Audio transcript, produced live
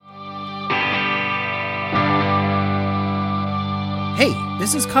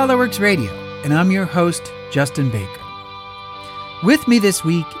This is Colorworks Radio, and I'm your host, Justin Baker. With me this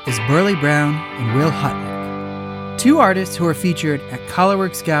week is Burley Brown and Will Hutnick, two artists who are featured at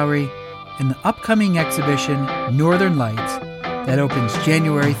Colorworks Gallery in the upcoming exhibition Northern Lights that opens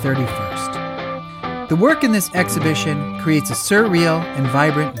January 31st. The work in this exhibition creates a surreal and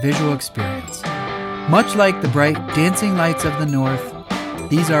vibrant visual experience. Much like the bright dancing lights of the North,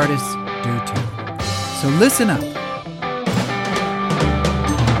 these artists do too. So listen up.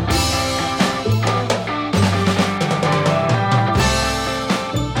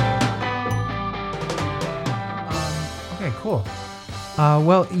 Okay, cool.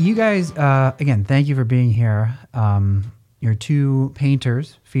 Well, you guys, again, thank you for being here. You're two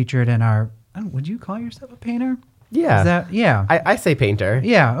painters featured in our, would you call yourself a painter? Yeah. Is that, yeah. I say painter.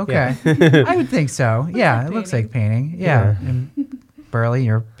 Yeah, okay. Yeah. I would think so. Yeah, it looks like painting. Yeah. And Burley,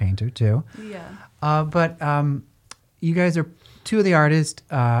 you're a painter too. Yeah. But you guys are two of the artists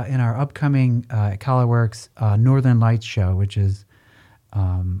in our upcoming Colorworks Northern Lights show, which is,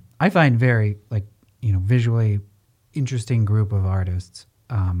 I find very, visually interesting group of artists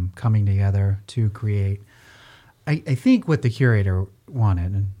coming together to create, I think what the curator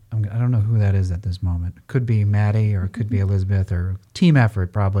wanted, and I don't know who that is at this moment. It could be Maddie or it could be Elizabeth or team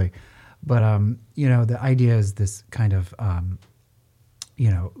effort probably. But, the idea is this kind of,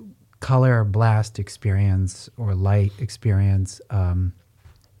 color blast experience or light experience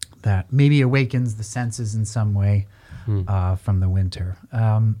that maybe awakens the senses in some way from the winter.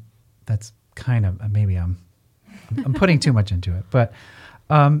 That's kind of, maybe I'm putting too much into it. But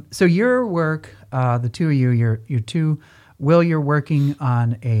so your work, the two of you, you're two, Will, you're working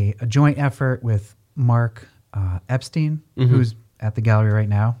on a joint effort with Mark Epstein, who's at the gallery right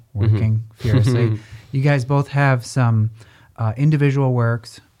now, working furiously. You guys both have some individual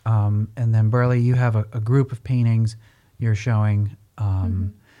works, and then Burley, you have a group of paintings you're showing.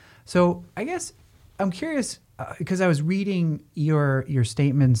 So I guess I'm curious, because I was reading your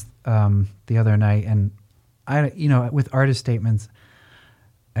statements the other night, and with artist statements,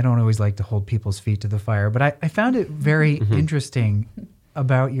 I don't always like to hold people's feet to the fire, but I found it very interesting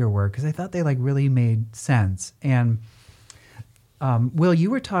about your work because I thought they really made sense. And Will, you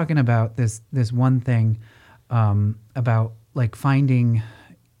were talking about this one thing about finding,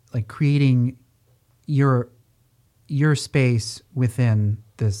 creating your space within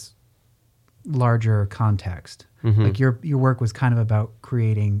this larger context. Your work was kind of about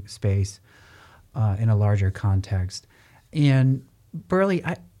creating space in a larger context. And Burley,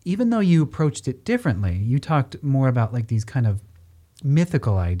 even though you approached it differently, you talked more about these kind of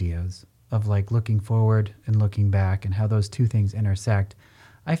mythical ideas of looking forward and looking back and how those two things intersect.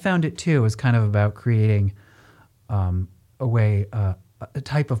 I found it too as kind of about creating a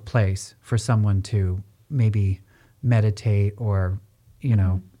type of place for someone to maybe meditate or,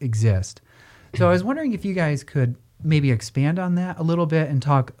 exist. So I was wondering if you guys could maybe expand on that a little bit and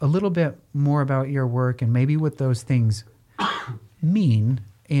talk a little bit more about your work and maybe what those things mean.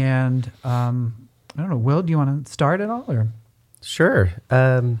 And I don't know, Will, do you want to start at all? Or Sure.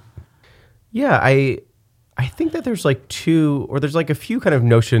 Yeah, I think that there's there's a few kind of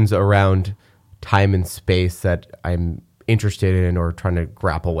notions around time and space that I'm interested in or trying to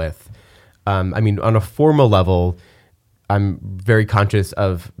grapple with. On a formal level, I'm very conscious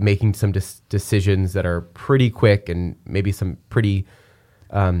of making some decisions that are pretty quick and maybe some pretty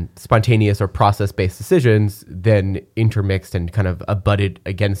spontaneous or process-based decisions, then intermixed and kind of abutted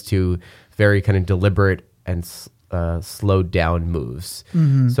against two very kind of deliberate and slowed down moves.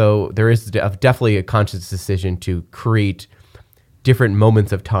 So there is definitely a conscious decision to create different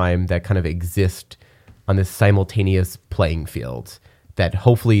moments of time that kind of exist on this simultaneous playing field, that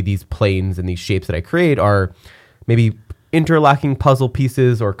hopefully these planes and these shapes that I create are maybe interlocking puzzle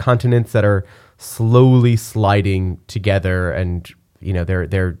pieces or continents that are slowly sliding together, and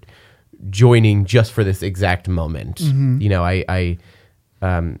they're joining just for this exact moment. I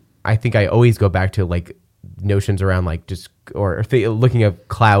think I always go back to notions around looking at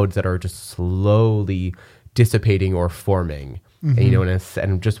clouds that are just slowly dissipating or forming,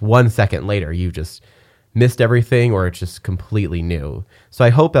 and just 1 second later you just missed everything, or it's just completely new. So I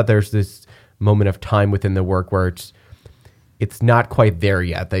hope that there's this moment of time within the work where it's not quite there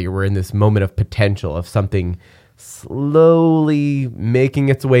yet, that we're in this moment of potential of something slowly making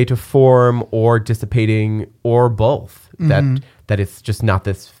its way to form or dissipating or both, that it's just not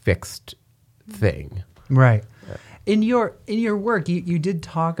this fixed thing. Right. In your work, you did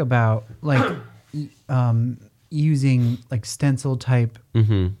talk about using stencil type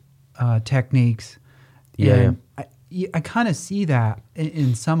techniques. Yeah. I kind of see that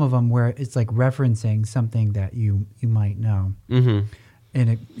in some of them where it's referencing something that you might know. and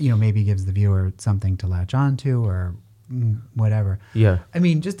it, maybe gives the viewer something to latch onto or whatever. Yeah. I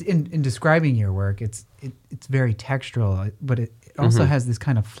mean, just in describing your work, it's very textural, but it also has this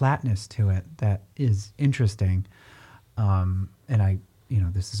kind of flatness to it that is interesting. And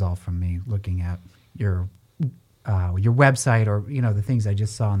this is all from me looking at your website or, the things I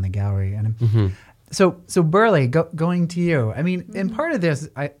just saw in the gallery. And so Burley, going to you. I mean, and part of this,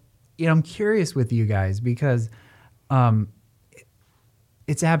 I'm curious with you guys because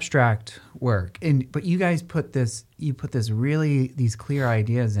it's abstract work, but you guys put these clear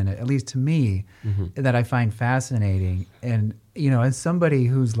ideas in it, at least to me, that I find fascinating. And as somebody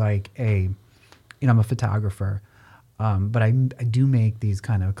who's like I'm a photographer, but I do make these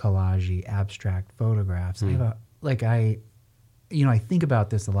kind of collage-y, abstract photographs. I think about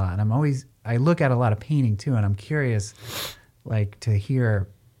this a lot, and I look at a lot of painting too, and I'm curious, to hear,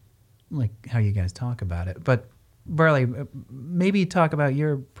 how you guys talk about it. But Burley, maybe talk about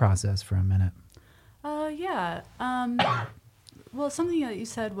your process for a minute. Yeah. Well, something that you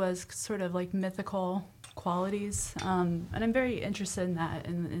said was sort of like mythical qualities, and I'm very interested in that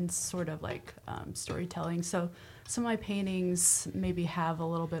in sort of storytelling. So some of my paintings maybe have a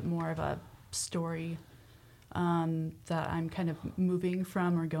little bit more of a story that I'm kind of moving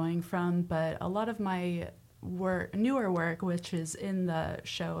from or going from, but a lot of my newer work, which is in the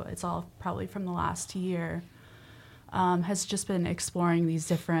show, it's all probably from the last year, has just been exploring these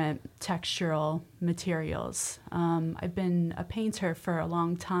different textural materials. I've been a painter for a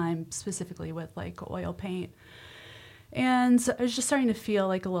long time, specifically with oil paint. And I was just starting to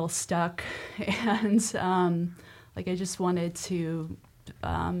feel a little stuck. And I just wanted to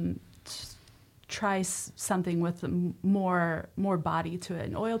try something with more body to it.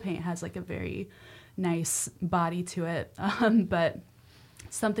 And oil paint has a very nice body to it, but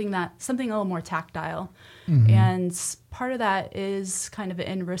something a little more tactile. And part of that is kind of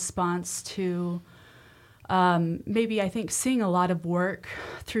in response to maybe I think seeing a lot of work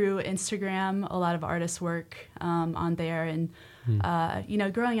through Instagram, a lot of artists' work on there. And,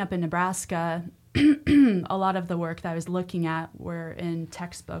 growing up in Nebraska, a lot of the work that I was looking at were in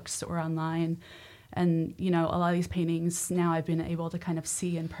textbooks or online. And, a lot of these paintings now I've been able to kind of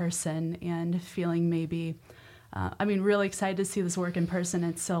see in person and feeling maybe... really excited to see this work in person.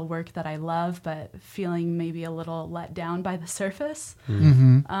 It's still work that I love, but feeling maybe a little let down by the surface.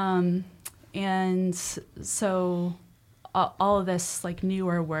 And so all of this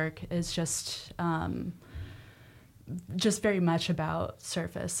newer work is just very much about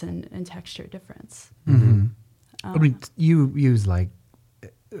surface and texture difference. You use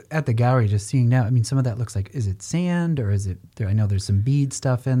at the gallery, just seeing now, some of that looks is it sand or is it, I know there's some bead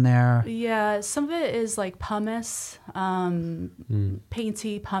stuff in there. Yeah, some of it is pumice,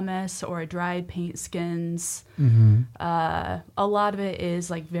 painty pumice or dried paint skins. A lot of it is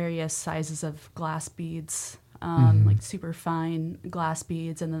various sizes of glass beads, super fine glass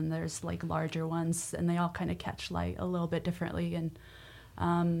beads, and then there's larger ones, and they all kind of catch light a little bit differently. And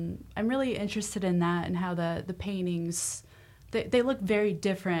I'm really interested in that and how the paintings... They look very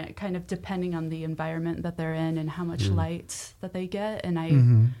different, kind of depending on the environment that they're in and how much light that they get.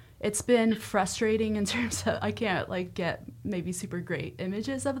 And it's been frustrating in terms of I can't get maybe super great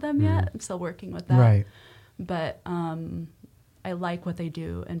images of them yet. I'm still working with that. Right. But I like what they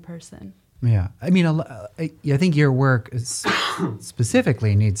do in person. Yeah. I think your work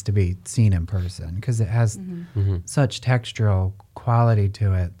specifically needs to be seen in person because it has such textural quality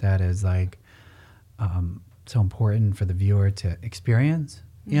to it that is so important for the viewer to experience,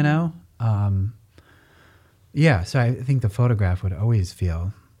 so I think the photograph would always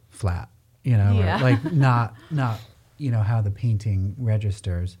feel flat, or not how the painting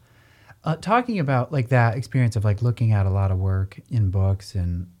registers. Talking about that experience of looking at a lot of work in books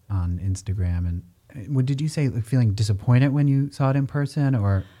and on Instagram, and what did you say, feeling disappointed when you saw it in person,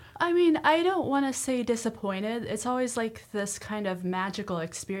 or? I don't want to say disappointed. It's always this kind of magical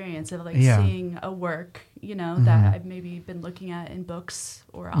experience of seeing a work, that I've maybe been looking at in books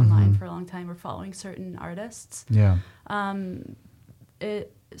or online for a long time or following certain artists. Yeah.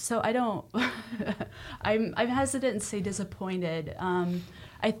 So I don't, I'm hesitant to say disappointed.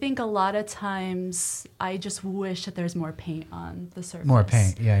 I think a lot of times I just wish that there's more paint on the surface. More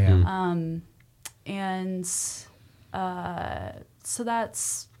paint, yeah. And so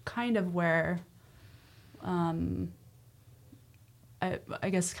that's kind of where, I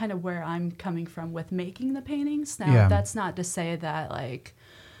guess kind of where I'm coming from with making the paintings. Now, that's not to say that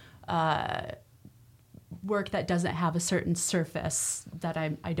work that doesn't have a certain surface that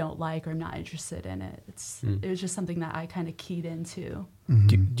I don't like or I'm not interested in it. It was just something that I kind of keyed into.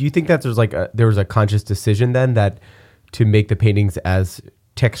 Do you think that there was a conscious decision then that to make the paintings as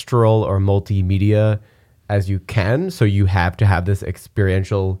textural or multimedia as you can. So you have to have this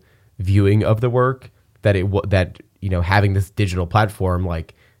experiential viewing of the work that having this digital platform,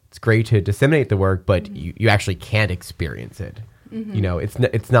 like it's great to disseminate the work, but you actually can't experience it.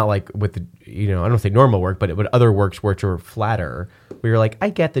 It's not like with I don't want to say normal work, but with other works which are flatter, where you're like, I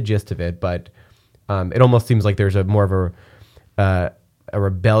get the gist of it, but it almost seems like there's a more of a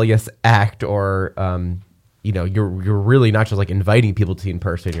rebellious act, or you're really not just like inviting people to see in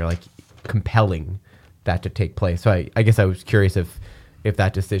person, you're like compelling that to take place. So I guess I was curious if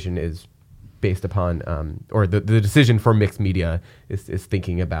that decision is based upon or the decision for mixed media is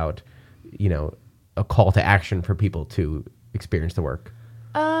thinking about a call to action for people to experience the work.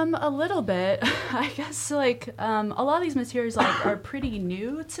 A little bit. I guess like a lot of these materials are pretty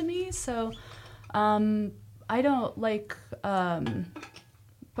new to me, so I don't like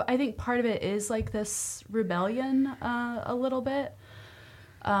but I think part of it is like this rebellion a little bit.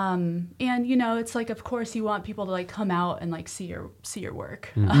 And it's like, of course you want people to like come out and like see your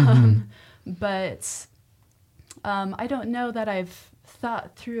work. But I don't know that I've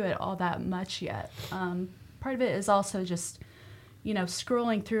thought through it all that much yet. Part of it is also just,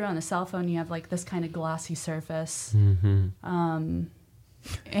 scrolling through on a cell phone, you have like this kind of glossy surface. And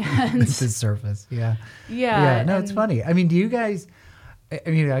it's a surface. Yeah. Yeah. No, it's funny. I mean, do you guys,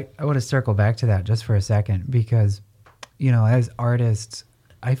 I want to circle back to that just for a second, because, as artists,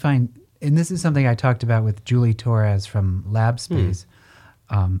 I find, and this is something I talked about with Julie Torres from Lab Space,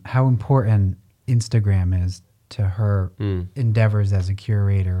 how important Instagram is to her endeavors as a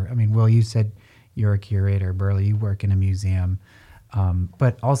curator. I mean, Will, you said you're a curator. Burley, you work in a museum.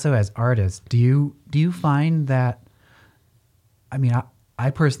 But also as artists, do you find that, I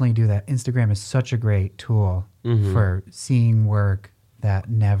personally do that. Instagram is such a great tool for seeing work that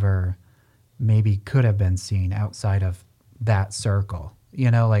never maybe could have been seen outside of that circle.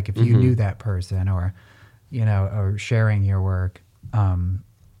 Like if you knew that person, or, or sharing your work.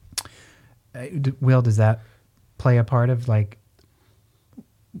 Will, does that play a part of like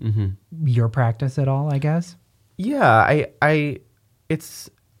your practice at all, I guess? Yeah, I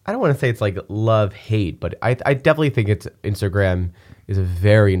don't want to say it's like love hate, but I definitely think Instagram is a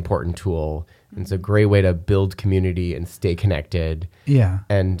very important tool. And it's a great way to build community and stay connected. Yeah.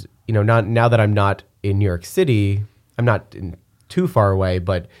 And now that I'm not in New York City, I'm not too far away,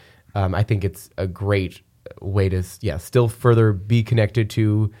 but I think it's a great way to still further be connected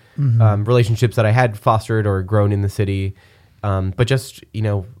to relationships that I had fostered or grown in the city, but just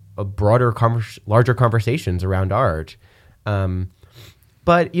a broader larger conversations around art.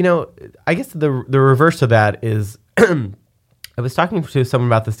 But I guess the reverse to that is I was talking to someone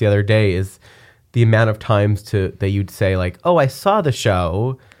about this the other day, is the amount of times that you'd say like, oh, I saw the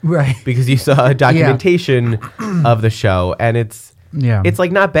show, right? Because you saw a documentation of the show, and it's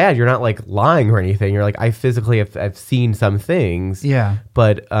like not bad. You're not like lying or anything. You're like, I physically have seen some things. Yeah.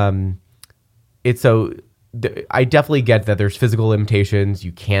 But it's so I definitely get that there's physical limitations.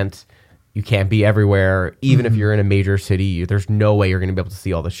 You can't be everywhere. Even if you're in a major city, there's no way you're going to be able to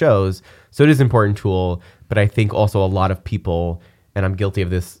see all the shows. So it is an important tool. But I think also a lot of people, and I'm guilty of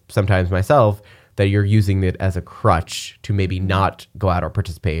this sometimes myself, that you're using it as a crutch to maybe not go out or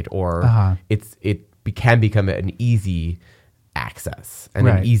participate, or it can become an easy access and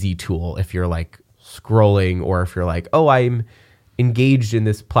an easy tool if you're like scrolling, or if you're like, oh, I'm engaged in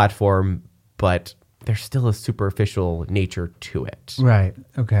this platform, but there's still a superficial nature to it. Right.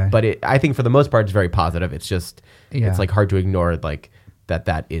 Okay. But I think for the most part, it's very positive. It's just, it's like hard to ignore like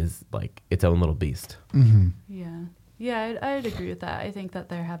that is like its own little beast. Mm-hmm. Yeah. Yeah, I'd agree with that. I think that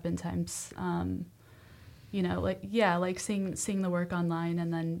there have been times, like seeing the work online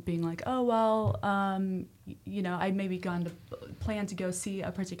and then being like, oh, well, I maybe plan to go see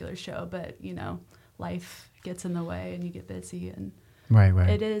a particular show, but, life gets in the way and you get busy. And right.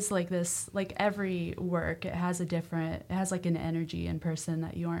 It is like this, like every work, it has like an energy in person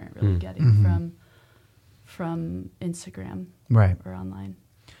that you aren't really getting from Instagram or online.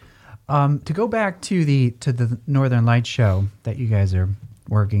 To go back to the Northern Lights show that you guys are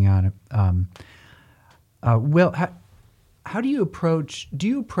working on, Will, how do you approach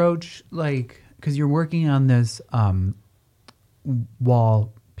like, because you're working on this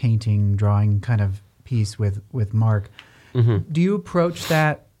wall painting, drawing kind of piece with Mark. Do you approach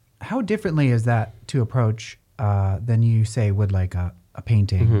that, how differently is that to approach than you say would like a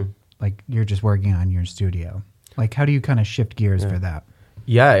painting, like you're just working on your studio? Like how do you kind of shift gears for that?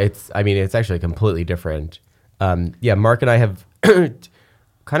 Yeah, it's actually completely different. Mark and I have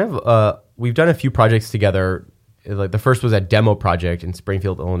kind of, we've done a few projects together like the first was a demo project in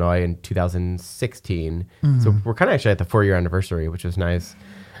Springfield, Illinois in 2016. So we're kind of actually at the 4-year anniversary, which was nice.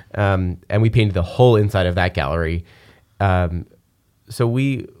 And we painted the whole inside of that gallery. So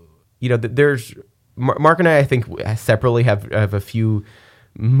we, there's Mark and I think separately have a few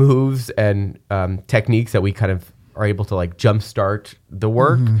moves and techniques that we kind of are able to like jumpstart the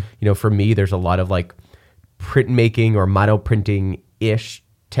work. For me, there's a lot of like printmaking or mono printing ish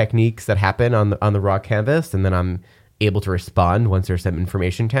techniques that happen on the raw canvas, and then I'm able to respond once there's some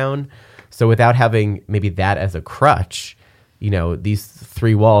information down. So without having maybe that as a crutch, these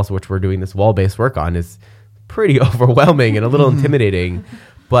 3 walls, which we're doing this wall-based work on, is pretty overwhelming and a little intimidating.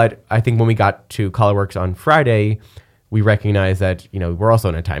 But I think when we got to ColorWorks on Friday, we recognized that, we're also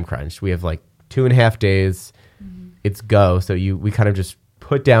in a time crunch. We have like 2.5 days. It's go. So we kind of just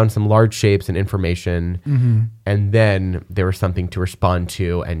put down some large shapes and information, and then there was something to respond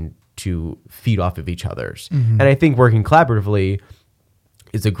to and to feed off of each other's. And I think working collaboratively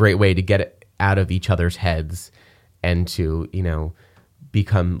is a great way to get it out of each other's heads and to,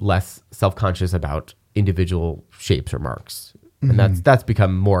 become less self-conscious about individual shapes or marks. And that's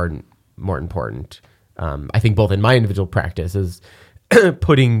become more important. I think both in my individual practice is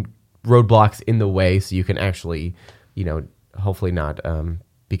putting roadblocks in the way so you can actually, hopefully not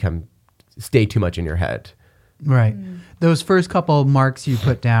stay too much in your head. Right. Those first couple marks you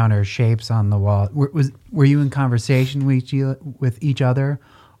put down or shapes on the wall, were you in conversation with each other,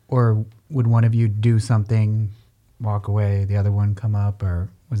 or would one of you do something, walk away, the other one come up, or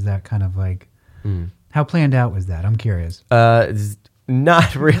was that kind of like, how planned out was that? I'm curious. It's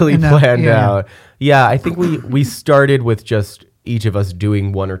not really planned out. Yeah, I think we started with just each of us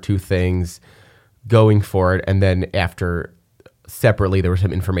doing 1 or 2 things, going for it, and then after separately there was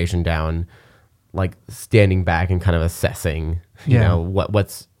some information down, like standing back and kind of assessing,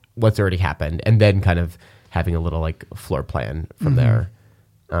 what's already happened, and then kind of having a little like floor plan from there.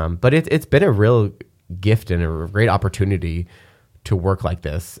 But it's been a real gift and a great opportunity to work like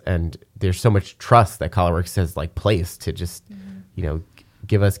this, and there's so much trust that ColorWorks has like placed to just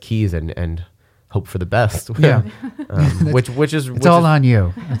give us keys and hope for the best. Yeah. which is it's all on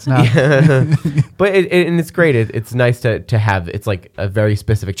you. It's not. But and it's great. It's nice to have. It's like a very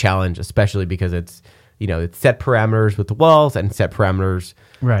specific challenge, especially because it's it's set parameters with the walls and set parameters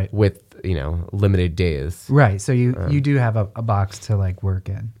with limited days. Right. So you do have a box to like work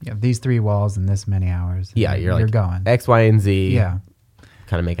in. You have these 3 walls and this many hours. Yeah, you're going X, Y, and Z. Yeah.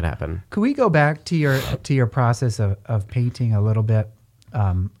 Kind of make it happen. Could we go back to your process of painting a little bit,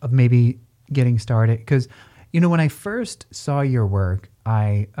 of maybe getting started? Because when I first saw your work,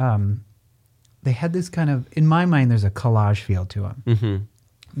 they had this kind of, in my mind, there's a collage feel to them.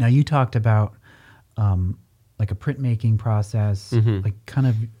 Now you talked about like a printmaking process, like kind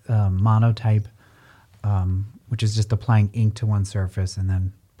of monotype, which is just applying ink to one surface and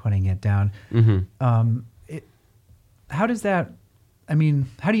then putting it down. How does that? I mean,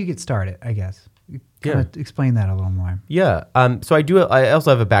 how do you get started? I guess. Kind of explain that a little more. Yeah. So I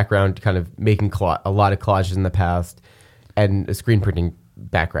also have a background kind of making a lot of collages in the past and a screen printing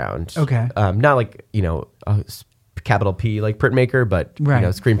background. Okay. Not like, a capital P like printmaker, but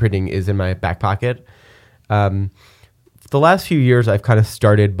screen printing is in my back pocket. The last few years I've kind of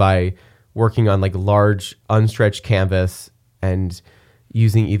started by working on like large unstretched canvas and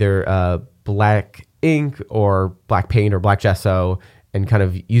using either black ink or black paint or black gesso, and kind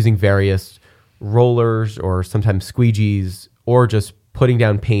of using various rollers or sometimes squeegees, or just putting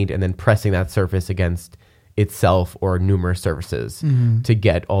down paint and then pressing that surface against itself or numerous surfaces to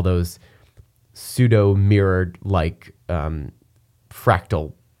get all those pseudo mirrored like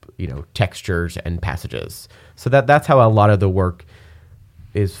fractal textures and passages. So that's how a lot of the work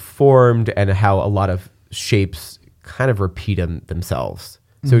is formed, and how a lot of shapes kind of repeat themselves.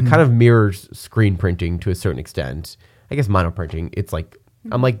 So it kind of mirrors screen printing to a certain extent. I guess mono printing, it's like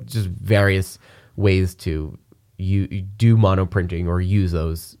I'm like just various ways to you do mono printing or use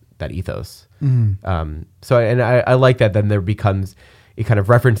that ethos. So I like that. Then there becomes, it kind of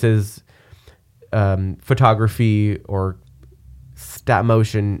references photography or stop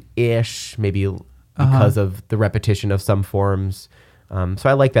motion ish, maybe because of the repetition of some forms. So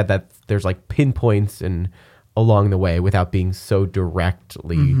I like that there's like pinpoints and along the way without being so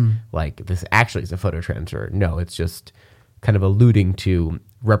directly like this actually is a photo transfer. No, it's just kind of alluding to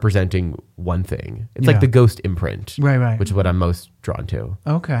representing one thing. It's like the ghost imprint, right, which is what I'm most drawn to.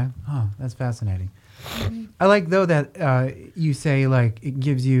 Okay. Oh, that's fascinating. I like though that you say like it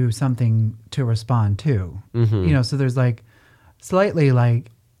gives you something to respond to. So there's like slightly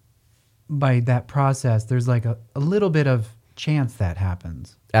like by that process, there's like a little bit of chance that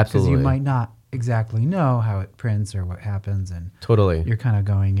happens. Absolutely. Because you might not exactly know how it prints or what happens, and Totally. you're kind of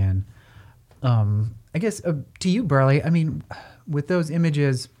going in. I guess to you, Burley, I mean, with those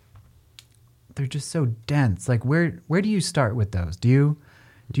images, they're just so dense. Like, where do you start with those? Do you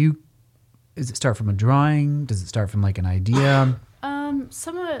does it start from a drawing? Does it start from like an idea?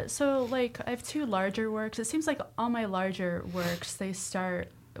 So like I have two larger works. It seems like all my larger works, they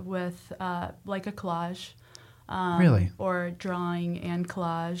start with like a collage. Really? Or drawing and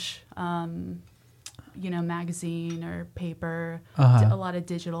collage, magazine or paper, a lot of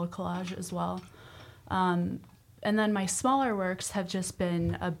digital collage as well. And then my smaller works have just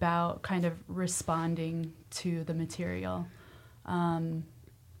been about kind of responding to the material, and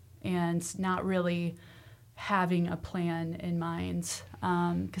not really having a plan in mind.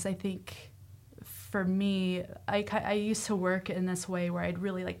 Because I think for me, I used to work in this way where I'd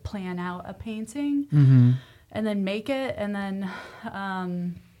really like plan out a painting. Mm-hmm. And then make it, and then,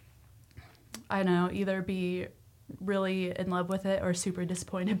 I don't know, either be really in love with it or super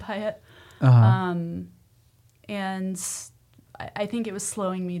disappointed by it. And I think it was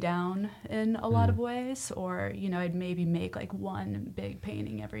slowing me down in a lot of ways, or, I'd maybe make like one big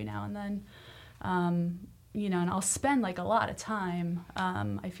painting every now and then, and I'll spend like a lot of time.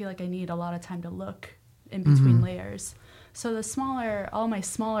 I feel like I need a lot of time to look in between layers. So all my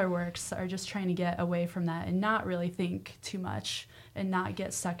smaller works are just trying to get away from that and not really think too much and not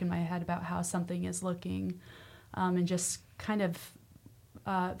get stuck in my head about how something is looking, and just kind of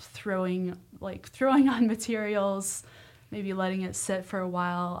throwing on materials, maybe letting it sit for a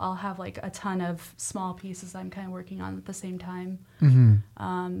while. I'll have like a ton of small pieces I'm kind of working on at the same time, and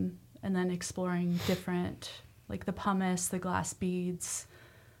then exploring different, like the pumice, the glass beads.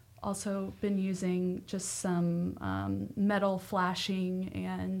 Also been using just some metal flashing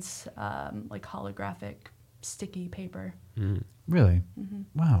and like holographic sticky paper. Really?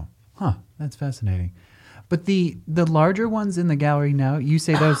 Wow. Huh. That's fascinating. But the larger ones in the gallery now, you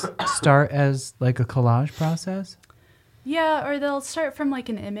say those start as like a collage process? Yeah, or they'll start from like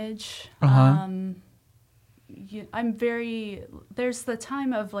an image. There's the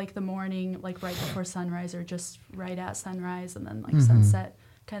time of like the morning, like right before sunrise or just right at sunrise, and then like sunset,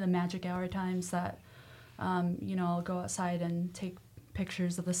 kind of magic hour times that, I'll go outside and take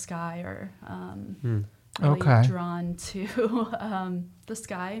pictures of the sky, or really drawn to the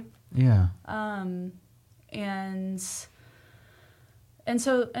sky. Yeah. And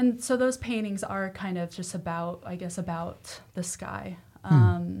so those paintings are kind of just about the sky.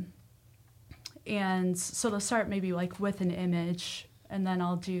 And so they'll start maybe like with an image, and then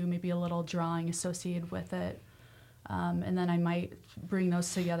I'll do maybe a little drawing associated with it. And then I might bring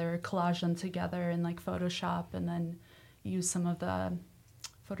those together, collage them together in like Photoshop, and then use some of the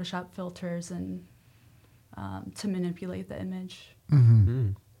Photoshop filters and to manipulate the image.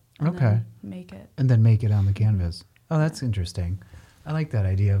 Mm-hmm. And then make it. And then make it on the canvas. Oh, that's interesting. I like that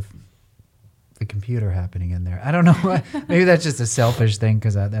idea of the computer happening in there. I don't know why. Maybe that's just a selfish thing,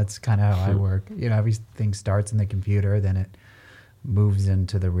 because that's kind of how I work. Everything starts in the computer, then it moves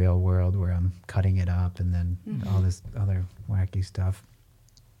into the real world where I'm cutting it up, and then all this other wacky stuff.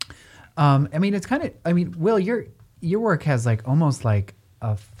 Will, your work has like almost like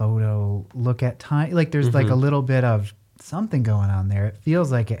a photo look at time. Like there's like a little bit of something going on there. It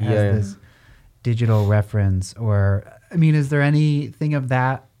feels like it has this digital reference, or is there anything of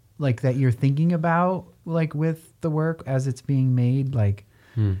that like that you're thinking about, like with the work as it's being made, like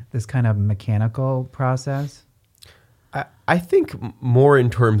this kind of mechanical process? I think more in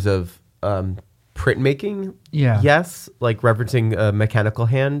terms of printmaking. Yeah. Yes, like referencing a mechanical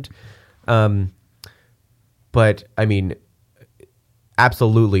hand. But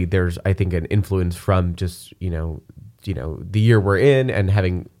absolutely, there's, I think, an influence from just, the year we're in, and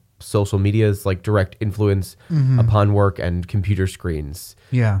having social media's like direct influence upon work, and computer screens.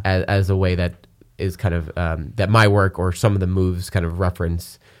 Yeah. As a way that is kind of, that my work or some of the moves kind of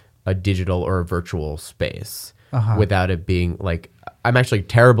reference a digital or a virtual space. Without it being like, I'm actually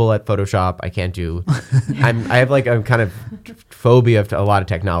terrible at Photoshop. I can't do. I have like a kind of phobia of a lot of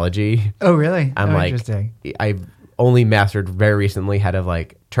technology. Oh, really? Interesting. I've only mastered very recently how to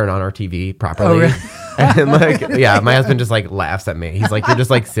like turn on our TV properly. Oh, really? And my husband just like laughs at me. He's like, you're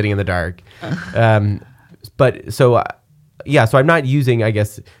just like sitting in the dark. So I'm not using, I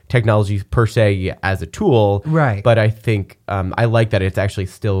guess, technology per se as a tool. Right. But I think I like that it's actually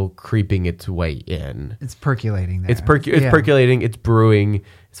still creeping its way in. It's percolating there. It's percolating, it's brewing.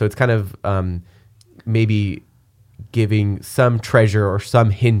 So it's kind of maybe giving some treasure or some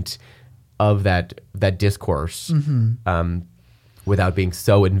hint of that discourse without being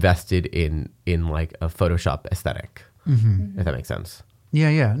so invested in like a Photoshop aesthetic, if that makes sense.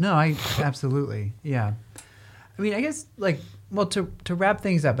 Yeah. No, I absolutely. Yeah. I mean, I guess well, to wrap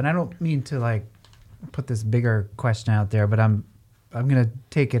things up, and I don't mean to like put this bigger question out there, but I'm gonna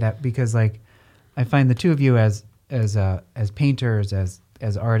take it at, because like I find the two of you as painters,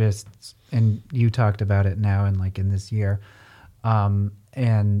 as artists, and you talked about it now and like in this year,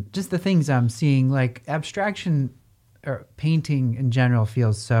 and just the things I'm seeing, like abstraction or painting in general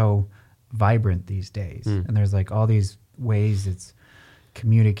feels so vibrant these days, and there's like all these ways it's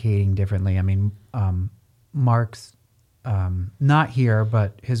communicating differently. I mean, Mark's not here,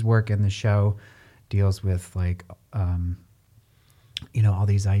 but his work in the show deals with like all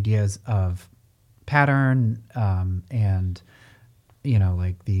these ideas of pattern, and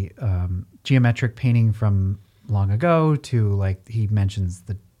like the geometric painting from long ago to like he mentions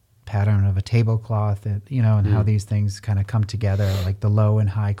the pattern of a tablecloth, and how these things kind of come together, like the low and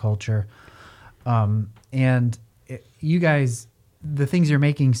high culture. You guys, the things you're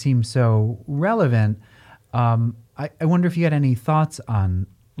making seem so relevant. I wonder if you had any thoughts on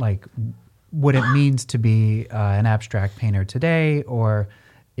like what it means to be an abstract painter today, or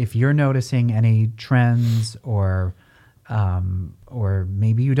if you're noticing any trends, or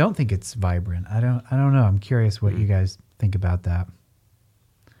maybe you don't think it's vibrant. I don't know. I'm curious what you guys think about that.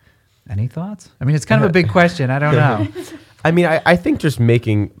 Any thoughts? I mean, it's kind of a big question. I don't know. I mean, I think just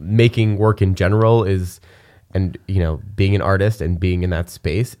making work in general is, and being an artist and being in that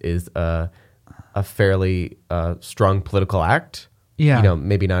space is a fairly strong political act. Yeah.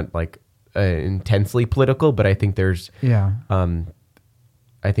 Maybe not like intensely political, but I think there's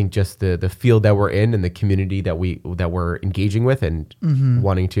I think just the field that we're in and the community that we're engaging with, and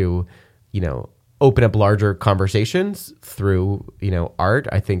wanting to open up larger conversations through art.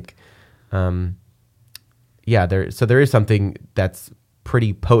 I think there is something that's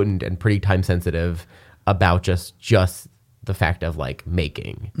pretty potent and pretty time sensitive about just the fact of like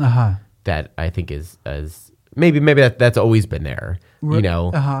making, that I think is maybe that's always been there,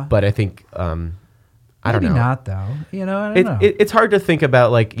 but I think I don't know. Maybe not though. I don't know. It's hard to think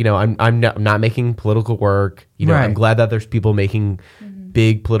about like I'm not making political work. Right. I'm glad that there's people making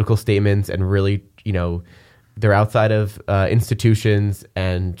big political statements, and really they're outside of institutions,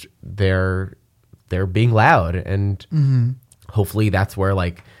 and they're being loud, and hopefully that's where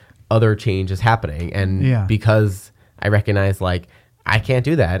like other change is happening. And because I recognize like I can't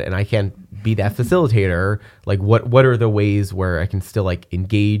do that, and I can't be that facilitator, like what are the ways where I can still like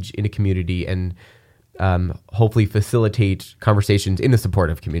engage in a community and hopefully facilitate conversations in the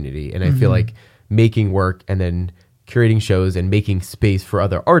supportive community. And I feel like making work and then curating shows and making space for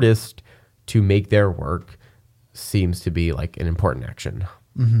other artists to make their work seems to be like an important action.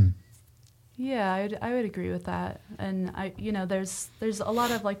 Yeah, I would agree with that. And there's a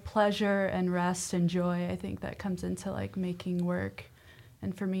lot of like pleasure and rest and joy, I think, that comes into like making work.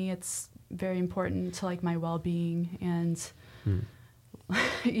 And for me, it's very important to like my well-being, and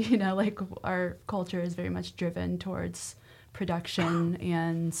like our culture is very much driven towards production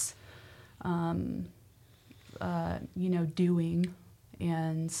and doing,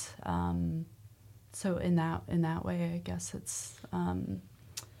 and so in that way, I guess it's an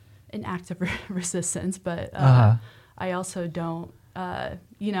act of resistance. But I also don't I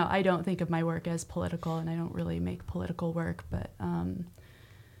don't think of my work as political, and I don't really make political work, but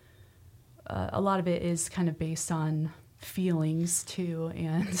a lot of it is kind of based on feelings too,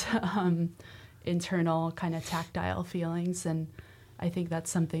 and internal kind of tactile feelings. And I think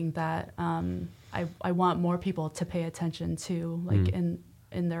that's something that I want more people to pay attention to, like in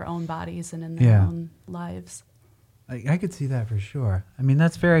their own bodies and in their own lives. I could see that for sure. I mean,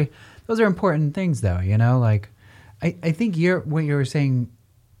 those are important things though, like I think what you were saying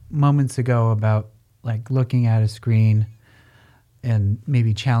moments ago about like looking at a screen and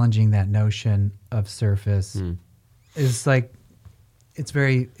maybe challenging that notion of surface is like, it's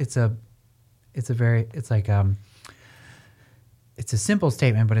a simple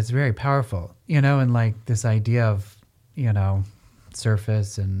statement, but it's very powerful, and like this idea of,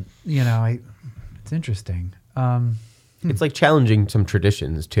 surface, and, it's interesting. It's like challenging some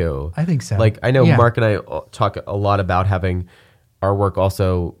traditions too. I think so. Like I know Mark and I talk a lot about having our work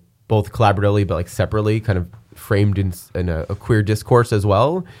also both collaboratively, but like separately, kind of framed in a queer discourse as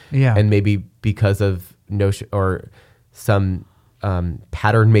well. Yeah. And maybe because of notion or some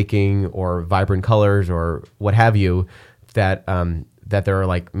pattern making or vibrant colors or what have you, that there are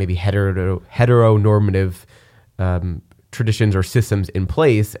like maybe heteronormative traditions or systems in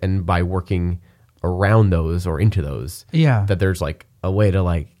place, and by working around those or into those, that there's like a way to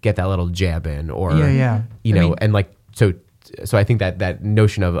like get that little jab in, or and like so I think that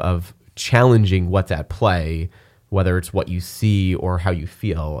notion of challenging what's at play whether it's what you see or how you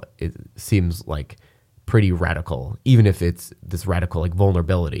feel, it seems like pretty radical, even if it's this radical like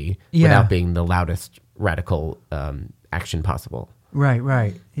vulnerability without being the loudest radical action possible.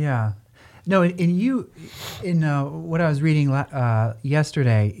 Right. Yeah. No, in what I was reading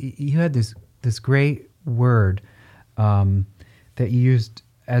yesterday, you had this great word that you used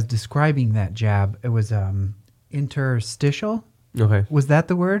as describing that jab. It was interstitial. Okay. Was that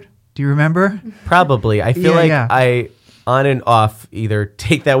the word? Do you remember? Probably. I feel I on and off either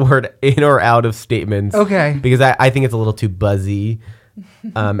take that word in or out of statements. Okay. Because I think it's a little too buzzy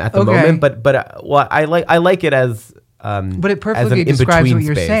at the moment. But I like it as but it perfectly describes what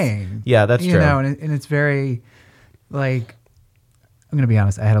you're saying. Yeah, that's true. And it's very like, I'm gonna be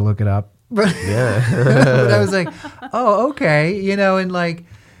honest, I had to look it up. Yeah. But I was like, oh, okay, and like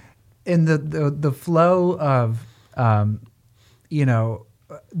in the flow of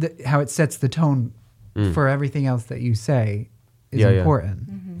how it sets the tone for everything else that you say is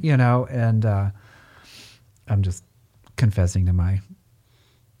important. And I'm just confessing to my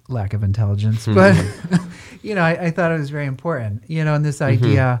lack of intelligence, but I thought it was very important, and this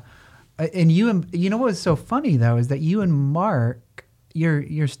idea, and what was so funny though is that you and Mark,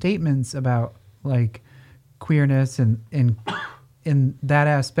 your statements about like queerness and in that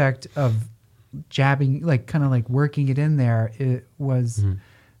aspect of jabbing, like kind of like working it in there, it was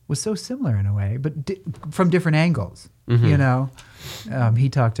so similar in a way, but from different angles. He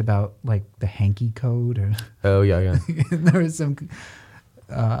talked about like the hanky code, or there was some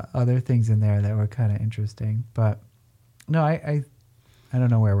other things in there that were kind of interesting. But no, I don't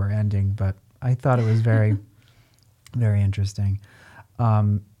know where we're ending, but I thought it was very, very interesting.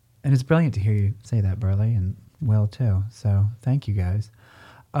 And it's brilliant to hear you say that, Burley, and Will too. So thank you guys.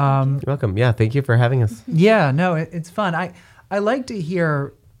 You're welcome. Yeah, thank you for having us. Yeah, no, it's fun. I like to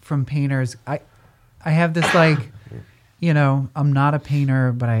hear from painters. I have this like, I'm not a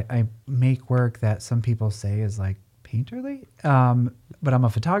painter, but I make work that some people say is like painterly. But I'm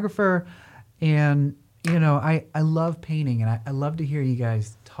a photographer, and I love painting, and I love to hear you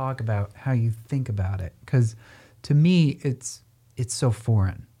guys talk about how you think about it, because to me it's so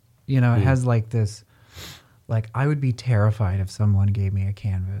foreign. It has like this, like I would be terrified if someone gave me a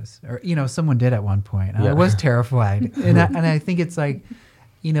canvas, or someone did at one point. And I was terrified, and I think it's like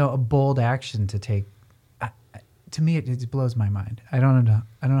a bold action to take. To me, it blows my mind. I don't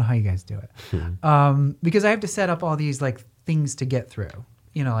know how you guys do it, because I have to set up all these like things to get through.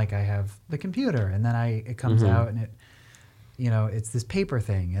 Like I have the computer, and then it comes out, and it, it's this paper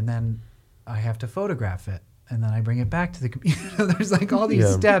thing, and then I have to photograph it, and then I bring it back to the computer. There's like all these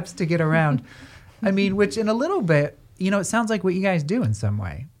steps to get around. I mean, which in a little bit, it sounds like what you guys do in some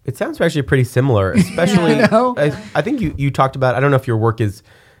way. It sounds actually pretty similar, especially. I think you talked about. I don't know if your work is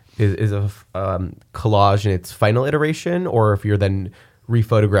a collage in its final iteration, or if you're then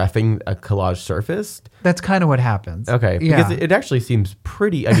rephotographing a collage surface. That's kind of what happens. Okay, because it actually seems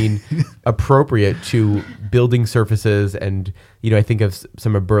pretty, appropriate to building surfaces. And, I think of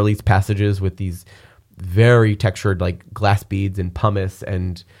some of Burley's passages with these very textured like glass beads and pumice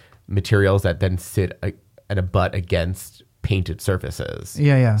and materials that then sit and abut against painted surfaces.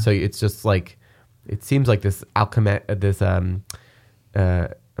 Yeah. So it's just like, it seems like this I'm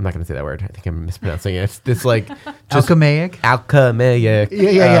not going to say that word. I think I'm mispronouncing it. It's this like alchemaic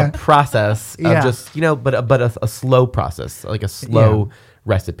process of just, but a slow process, like a slow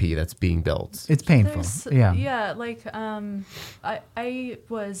recipe that's being built. It's painful. Yeah. Like, I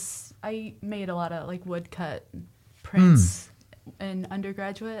made a lot of like woodcut prints in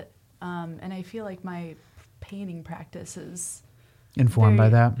undergraduate. And I feel like my painting practice is informed by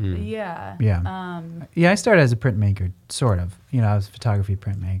that. Yeah. I started as a printmaker, sort of. I was photography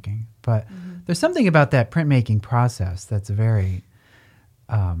printmaking, but there's something about that printmaking process that's very,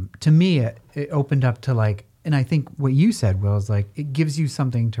 to me, it opened up to like, and I think what you said, Will, is like it gives you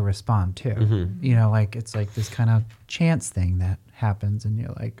something to respond to. Like it's like this kind of chance thing that happens, and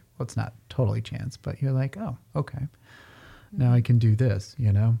you're like, well, it's not totally chance, but you're like, oh, okay, now I can do this,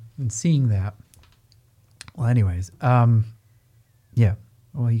 and seeing that. Well, anyways. Yeah.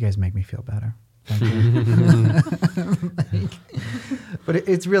 Well, you guys make me feel better. Thank you. But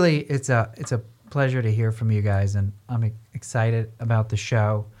it's a pleasure to hear from you guys, and I'm excited about the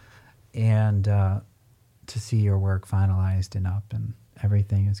show and to see your work finalized and up, and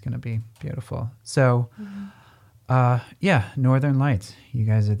everything is going to be beautiful. So, Northern Lights. You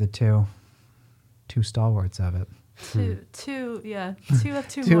guys are the two stalwarts of it. Two of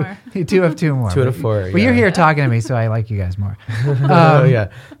two more. Two of two more. 2 out of 4. But you're here talking to me, so I like you guys more.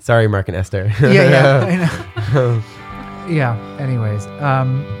 Sorry, Mark and Esther. I know. Anyways.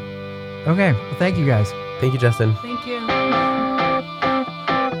 Okay. Well, thank you guys. Thank you, Justin. Thank you.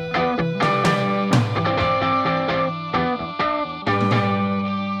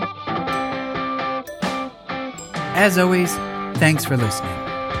 As always, thanks for listening.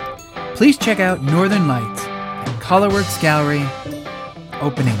 Please check out Northern Lights at Colorworks Gallery,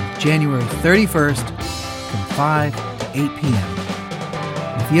 opening January 31st from 5 to 8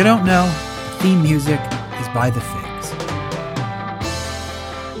 p.m. If you don't know, the theme music is by The Fig.